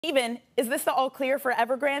Even, is this the all clear for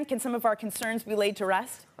Evergrande? Can some of our concerns be laid to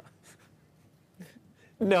rest?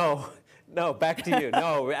 No, back to you.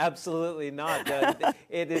 No, absolutely not.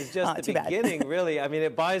 It is just the beginning, really. I mean,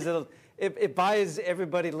 it buys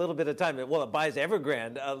everybody a little bit of time. Well, it buys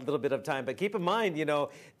Evergrande a little bit of time. But keep in mind,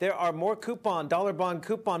 there are more dollar bond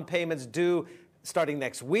coupon payments due starting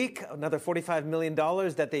next week, another $45 million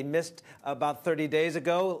that they missed about 30 days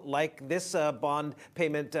ago. Like this bond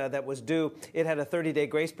payment that was due, it had a 30-day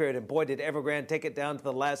grace period, and boy, did Evergrande take it down to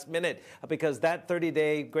the last minute because that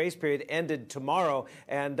 30-day grace period ended tomorrow,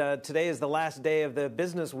 and today is the last day of the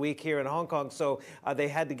business week here in Hong Kong, so they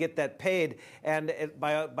had to get that paid. And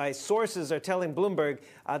by sources are telling Bloomberg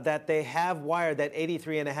that they have wired that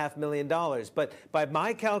 $83.5 million. But by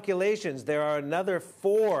my calculations, there are another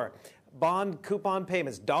 4 bond coupon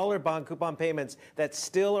payments, dollar bond coupon payments that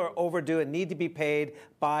still are overdue and need to be paid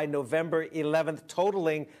by November 11th,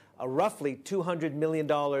 totaling roughly $200 million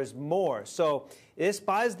more. So this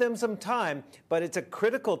buys them some time, but it's a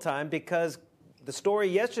critical time because the story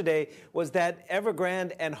yesterday was that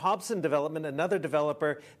Evergrande and Hobson Development, another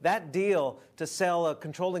developer, that deal to sell a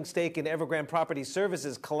controlling stake in Evergrande Property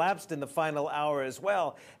Services collapsed in the final hour as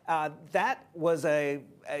well. That was a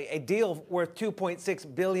deal worth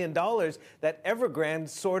 $2.6 billion that Evergrande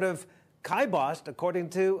sort of kiboshed, according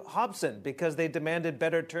to Hobson, because they demanded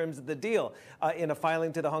better terms of the deal in a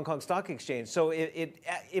filing to the Hong Kong Stock Exchange. So it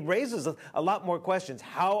raises a lot more questions.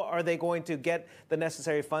 How are they going to get the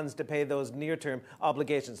necessary funds to pay those near-term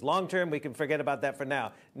obligations? Long-term, we can forget about that for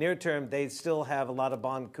now. Near-term, they still have a lot of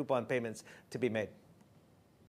bond coupon payments to be made.